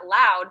saying it out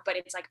loud, but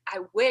it's like, I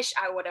wish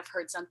I would have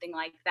heard something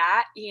like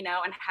that, you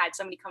know, and had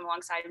somebody come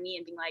alongside of me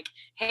and being like,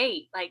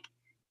 hey, like,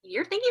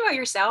 you're thinking about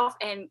yourself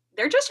and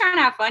they're just trying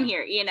to have fun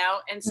here, you know?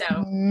 And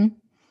so,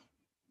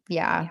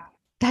 yeah,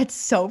 that's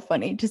so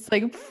funny. Just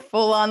like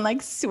full on like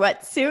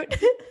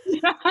sweatsuit.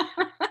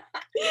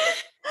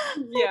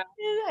 Yeah.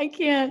 I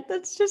can't.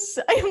 That's just,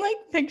 I'm like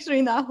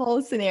picturing that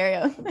whole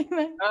scenario. Oh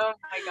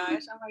my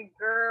gosh. I'm like,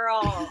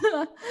 girl.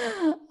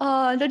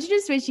 Oh, don't you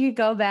just wish you could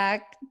go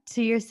back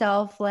to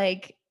yourself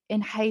like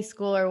in high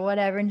school or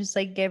whatever and just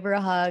like give her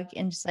a hug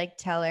and just like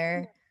tell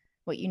her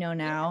what you know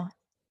now?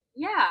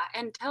 Yeah.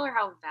 And tell her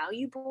how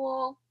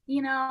valuable,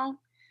 you know,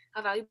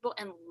 how valuable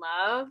and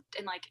loved,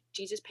 and like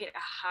Jesus paid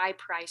a high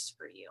price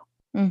for you.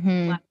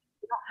 Mm-hmm. Like,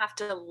 you don't have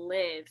to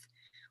live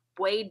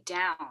weighed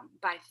down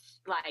by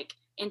like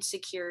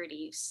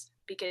insecurities,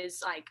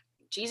 because like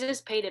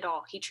Jesus paid it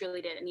all. He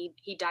truly did. And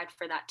he died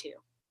for that too.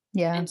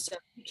 Yeah. And so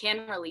you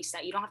can release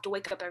that. You don't have to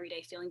wake up every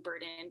day feeling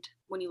burdened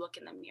when you look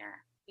in the mirror,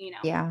 you know?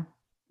 Yeah.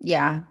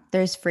 Yeah.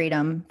 There's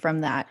freedom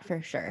from that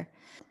for sure.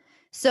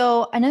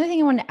 So another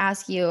thing I wanted to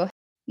ask you,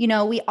 you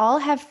know, we all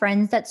have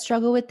friends that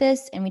struggle with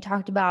this, and we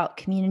talked about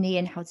community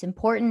and how it's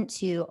important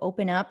to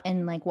open up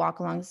and like walk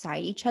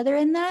alongside each other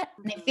in that.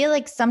 And I feel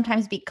like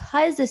sometimes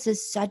because this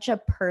is such a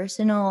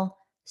personal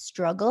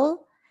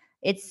struggle,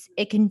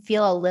 it can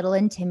feel a little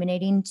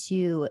intimidating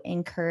to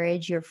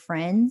encourage your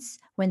friends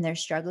when they're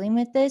struggling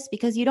with this,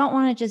 because you don't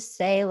want to just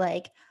say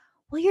like,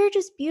 well, you're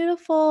just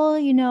beautiful,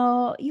 you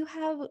know, you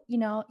have, you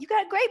know, you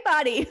got a great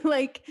body.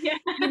 Like, Yeah.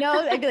 you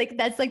know, I feel like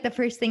that's like the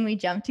first thing we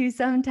jump to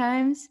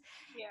sometimes.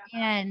 Yeah.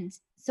 And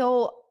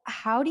so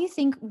how do you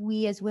think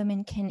we as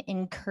women can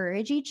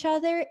encourage each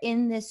other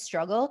in this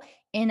struggle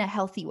in a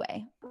healthy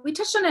way? We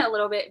touched on it a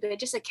little bit, but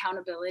just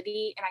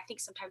accountability. And I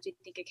think sometimes we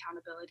think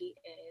accountability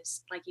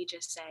is, like you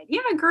just said,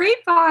 you have a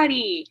great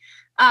body.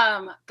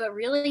 But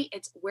really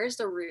it's, where's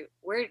the root?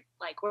 Where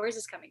is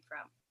this coming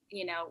from?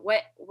 You know,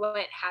 what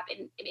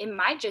happened? It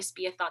might just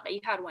be a thought that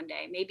you had one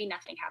day. Maybe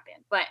nothing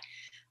happened, but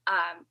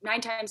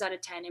 9 times out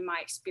of 10 in my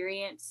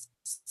experience,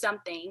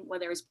 something,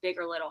 whether it's big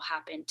or little,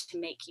 happened to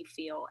make you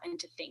feel and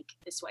to think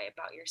this way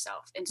about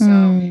yourself. And so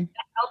that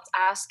helps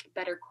ask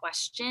better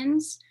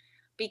questions,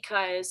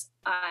 because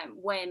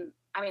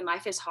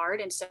life is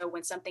hard. And so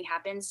when something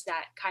happens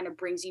that kind of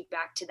brings you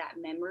back to that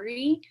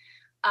memory,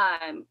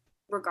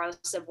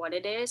 regardless of what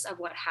it is, of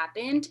what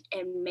happened,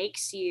 it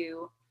makes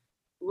you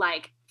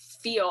like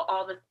feel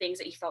all the things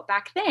that you felt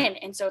back then.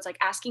 And so it's like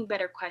asking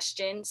better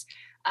questions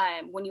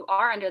when you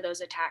are under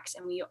those attacks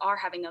and when you are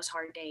having those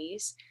hard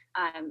days,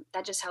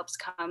 that just helps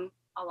come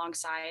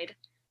alongside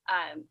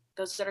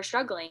those that are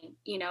struggling,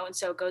 you know. And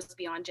so it goes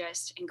beyond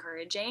just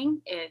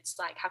encouraging. It's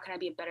like, how can I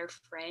be a better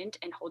friend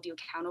and hold you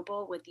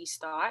accountable with these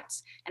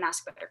thoughts and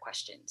ask better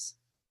questions?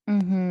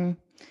 Mm-hmm.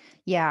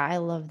 Yeah, I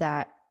love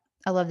that.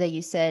 I love that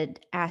you said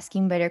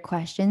asking better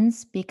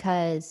questions,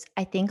 because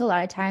I think a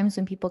lot of times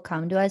when people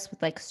come to us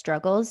with like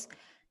struggles,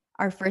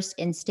 our first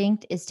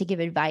instinct is to give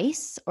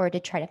advice or to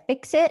try to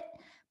fix it.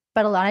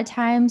 But a lot of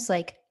times,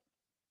 like,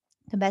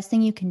 the best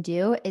thing you can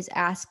do is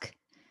ask.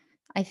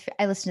 I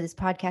listened to this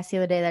podcast the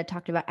other day that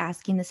talked about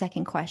asking the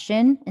second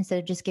question instead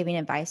of just giving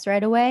advice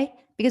right away.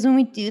 Because when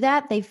we do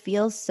that, they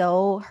feel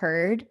so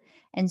heard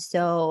and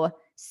so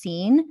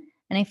seen.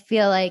 And I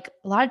feel like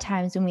a lot of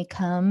times when we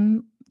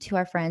come to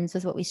our friends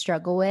with what we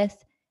struggle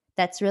with,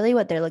 that's really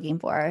what they're looking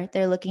for.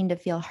 They're looking to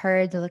feel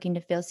heard. They're looking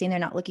to feel seen. They're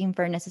not looking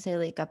for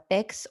necessarily like a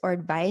fix or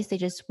advice. They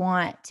just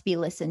want to be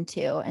listened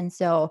to. And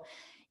so,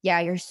 yeah,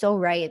 you're so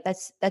right.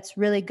 That's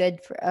really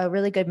good, for a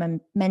really good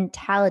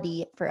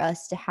mentality for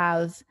us to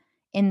have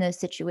in those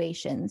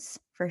situations,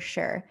 for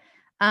sure.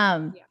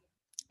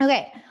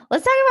 Okay,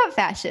 let's talk about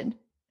fashion.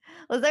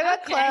 Let's talk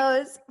about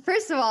clothes.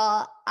 First of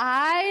all,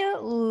 I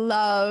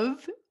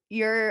love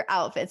your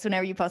outfits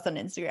whenever you post on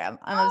Instagram.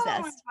 I'm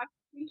obsessed.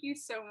 Thank you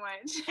so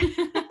much.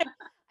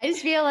 I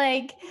just feel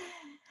like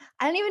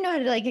I don't even know how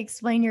to like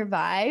explain your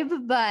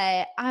vibe,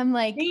 but I'm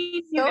like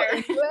so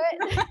into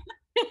it.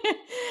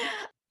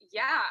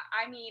 Yeah,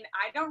 I mean,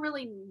 I don't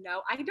really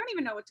know. I don't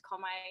even know what to call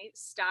my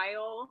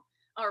style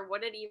or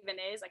what it even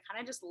is. I kind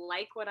of just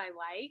like what I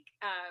like.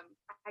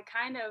 I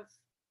kind of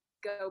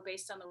go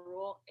based on the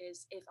rule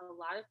is, if a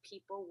lot of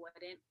people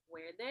wouldn't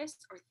wear this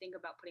or think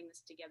about putting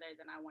this together,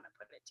 then I want to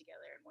put it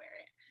together and wear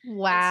it.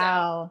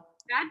 Wow.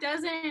 So that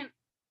doesn't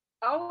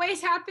always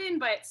happen,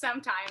 but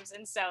sometimes.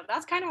 And so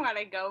that's kind of what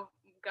I go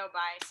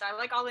by. So I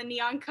like all the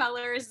neon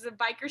colors, the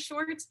biker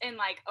shorts, and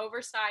like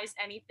oversized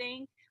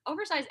anything.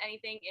 Oversized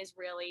anything is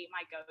really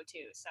my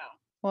go-to. So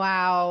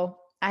wow,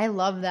 I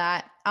love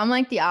that. I'm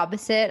like the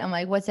opposite. I'm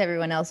like, what's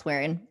everyone else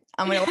wearing?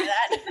 I'm gonna wear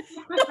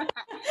that.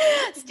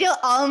 Steal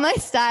all my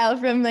style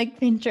from like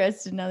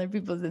Pinterest and other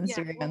people's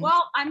Instagrams. Yeah.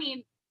 Well, I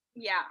mean,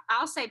 Yeah,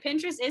 I'll say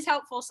Pinterest is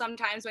helpful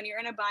sometimes when you're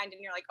in a bind and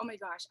you're like, oh my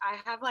gosh, I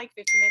have like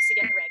 15 minutes to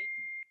get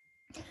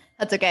ready.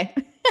 That's okay.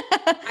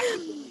 I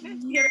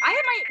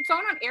have my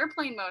phone on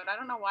airplane mode. I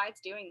don't know why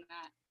it's doing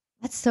that.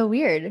 That's so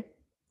weird.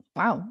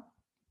 Wow.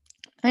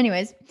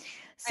 Anyways,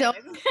 so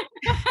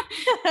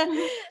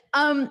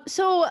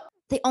so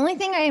the only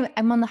thing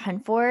I'm on the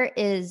hunt for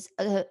is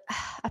a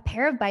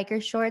pair of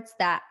biker shorts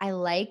that I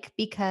like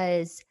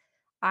because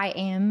I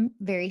am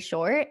very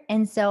short.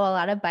 And so a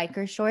lot of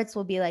biker shorts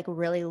will be like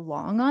really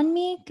long on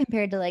me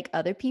compared to like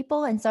other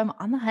people. And so I'm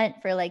on the hunt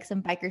for like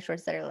some biker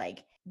shorts that are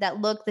like, that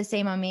look the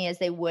same on me as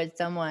they would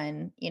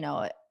someone, you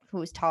know,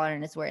 who's taller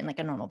and is wearing like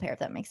a normal pair, if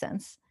that makes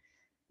sense.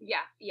 Yeah.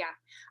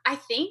 I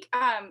think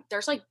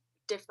there's like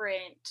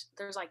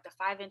there's like the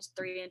 5-inch,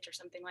 3-inch or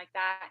something like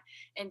that.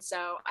 And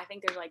so I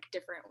think there's like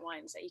different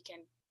ones that you can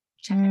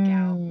check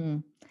out.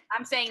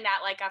 I'm saying that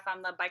like if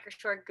I'm the biker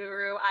short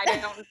guru, I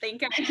don't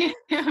think I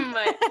am,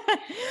 but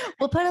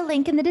we'll put a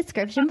link in the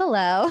description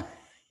below.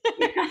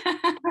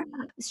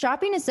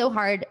 Shopping is so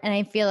hard. And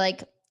I feel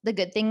like the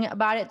good thing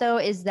about it though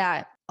is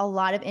that a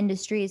lot of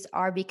industries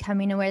are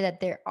becoming aware that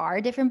there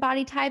are different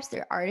body types,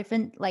 there are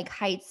different like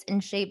heights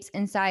and shapes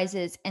and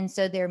sizes. And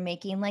so they're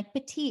making like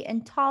petite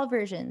and tall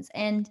versions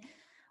and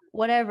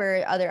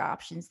whatever other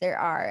options there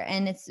are.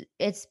 And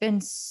it's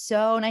been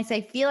so nice.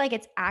 I feel like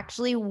it's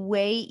actually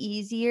way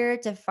easier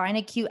to find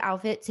a cute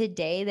outfit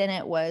today than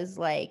it was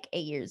like 8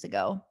 years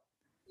ago.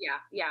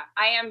 Yeah.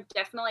 I am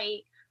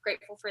definitely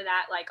grateful for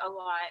that. Like a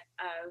lot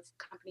of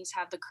companies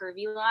have the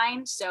curvy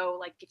line. So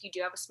like if you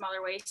do have a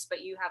smaller waist,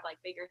 but you have like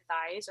bigger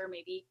thighs or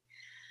maybe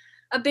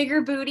a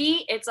bigger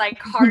booty, it's like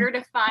harder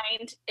to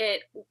find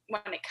it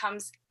when it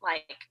comes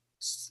like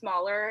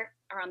smaller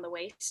around the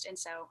waist. And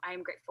so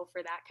I'm grateful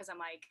for that because I'm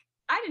like,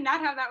 I did not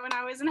have that when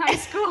I was in high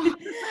school.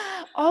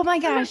 Oh my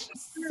gosh,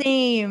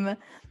 same.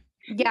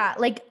 Yeah,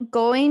 like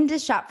going to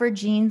shop for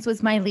jeans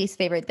was my least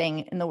favorite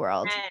thing in the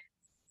world.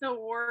 The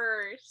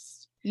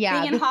worst.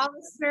 Yeah. Being in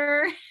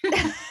Hollister.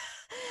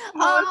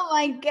 Oh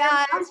my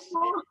gosh.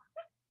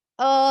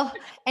 Oh,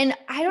 and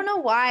I don't know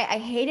why I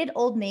hated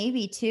Old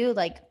Navy too.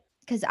 Like,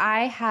 because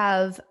I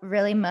have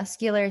really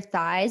muscular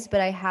thighs,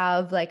 but I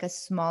have like a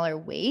smaller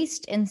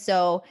waist. And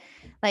so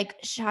like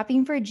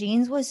shopping for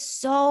jeans was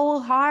so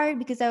hard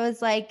because I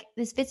was like,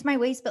 this fits my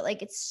waist, but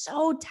like it's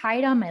so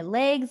tight on my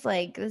legs.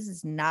 Like this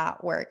does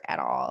not work at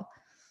all.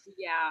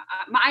 Yeah.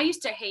 I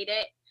used to hate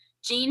it.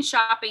 Jean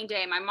shopping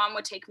day, my mom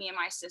would take me and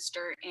my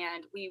sister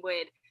and we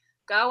would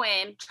go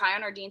in, try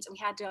on our jeans, and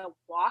we had to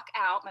walk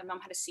out. My mom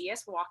had to see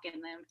us walk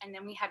in them, and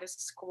then we had to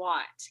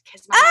squat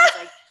because my mom was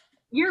like,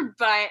 your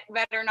butt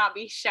better not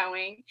be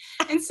showing.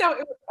 And so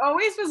it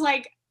always was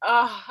like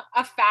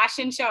a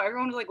fashion show.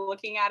 Everyone was like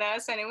looking at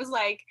us, and it was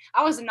like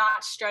I was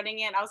not strutting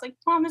it. I was like,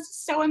 Mom, this is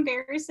so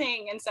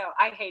embarrassing. And so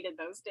I hated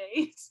those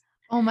days.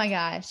 Oh my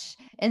gosh.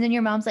 And then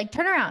your mom's like,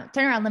 turn around,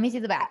 let me see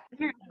the back.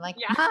 I'm like,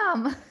 yeah.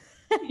 Mom.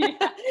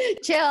 Yeah.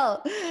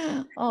 Chill.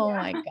 Oh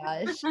my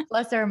gosh.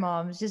 Bless our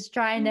moms, just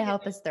trying to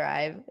help us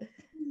thrive.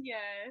 Yes.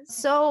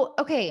 So,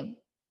 okay.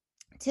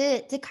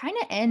 To kind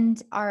of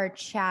end our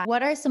chat,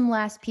 what are some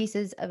last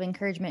pieces of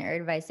encouragement or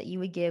advice that you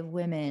would give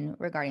women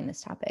regarding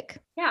this topic?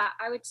 Yeah,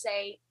 I would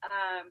say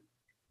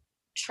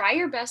try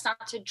your best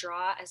not to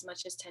draw as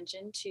much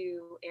attention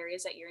to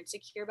areas that you're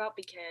insecure about,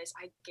 because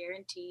I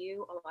guarantee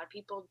you a lot of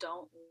people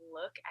don't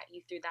look at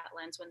you through that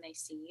lens when they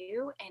see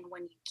you. And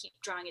when you keep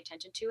drawing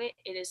attention to it,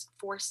 it is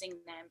forcing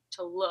them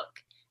to look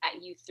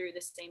at you through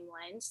the same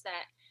lens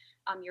that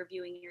you're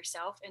viewing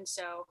yourself. And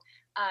so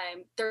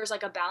there's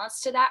like a balance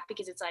to that,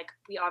 because it's like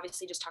we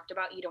obviously just talked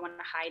about, you don't want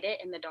to hide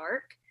it in the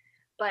dark.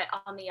 But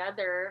on the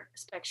other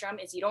spectrum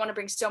is you don't want to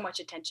bring so much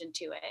attention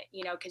to it,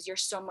 you know, because you're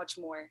so much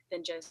more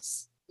than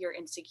just your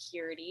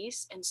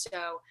insecurities. And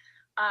so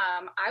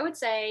I would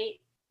say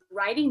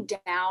writing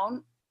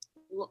down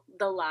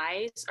the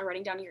lies or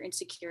writing down your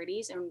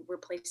insecurities and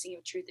replacing it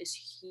with truth is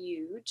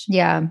huge.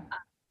 Yeah.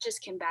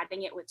 Just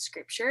combating it with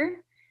scripture.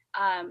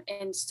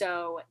 And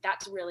so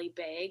that's really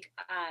big.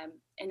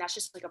 And that's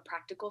just like a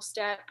practical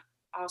step.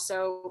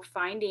 Also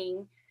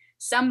finding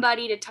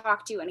somebody to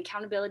talk to, an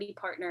accountability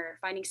partner,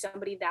 finding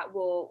somebody that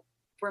will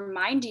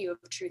remind you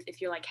of truth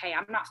if you're like, hey,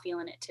 I'm not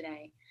feeling it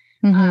today.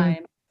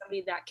 Mm-hmm.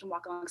 Somebody that can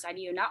walk alongside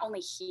you, not only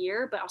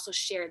hear, but also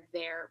share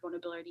their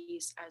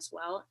vulnerabilities as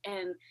well.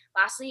 And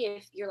lastly,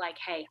 if you're like,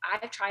 hey,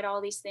 I've tried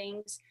all these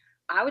things,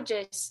 I would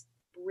just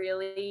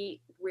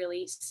really,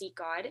 really seek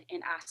God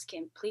and ask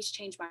him, please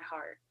change my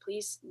heart.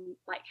 Please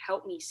like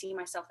help me see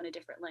myself in a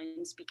different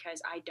lens,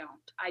 because I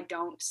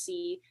don't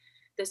see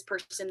this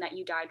person that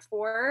you died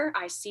for.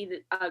 I see the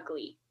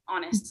ugly,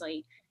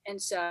 honestly.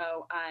 And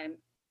so,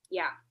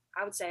 yeah,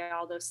 I would say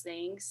all those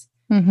things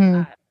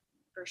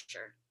for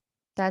sure.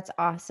 That's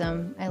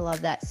awesome. I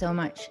love that so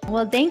much.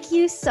 Well, thank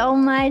you so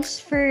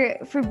much for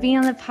being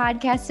on the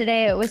podcast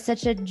today. It was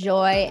such a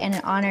joy and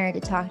an honor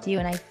to talk to you.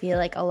 And I feel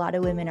like a lot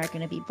of women are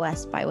going to be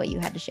blessed by what you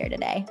had to share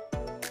today.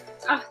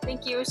 Oh,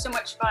 thank you. It was so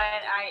much fun.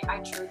 I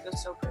truly feel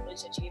so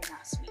privileged that you even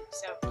asked me.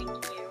 So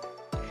thank you.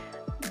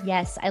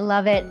 Yes, I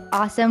love it.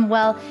 Awesome.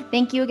 Well,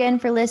 thank you again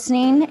for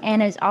listening.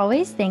 And as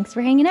always, thanks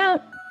for hanging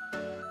out.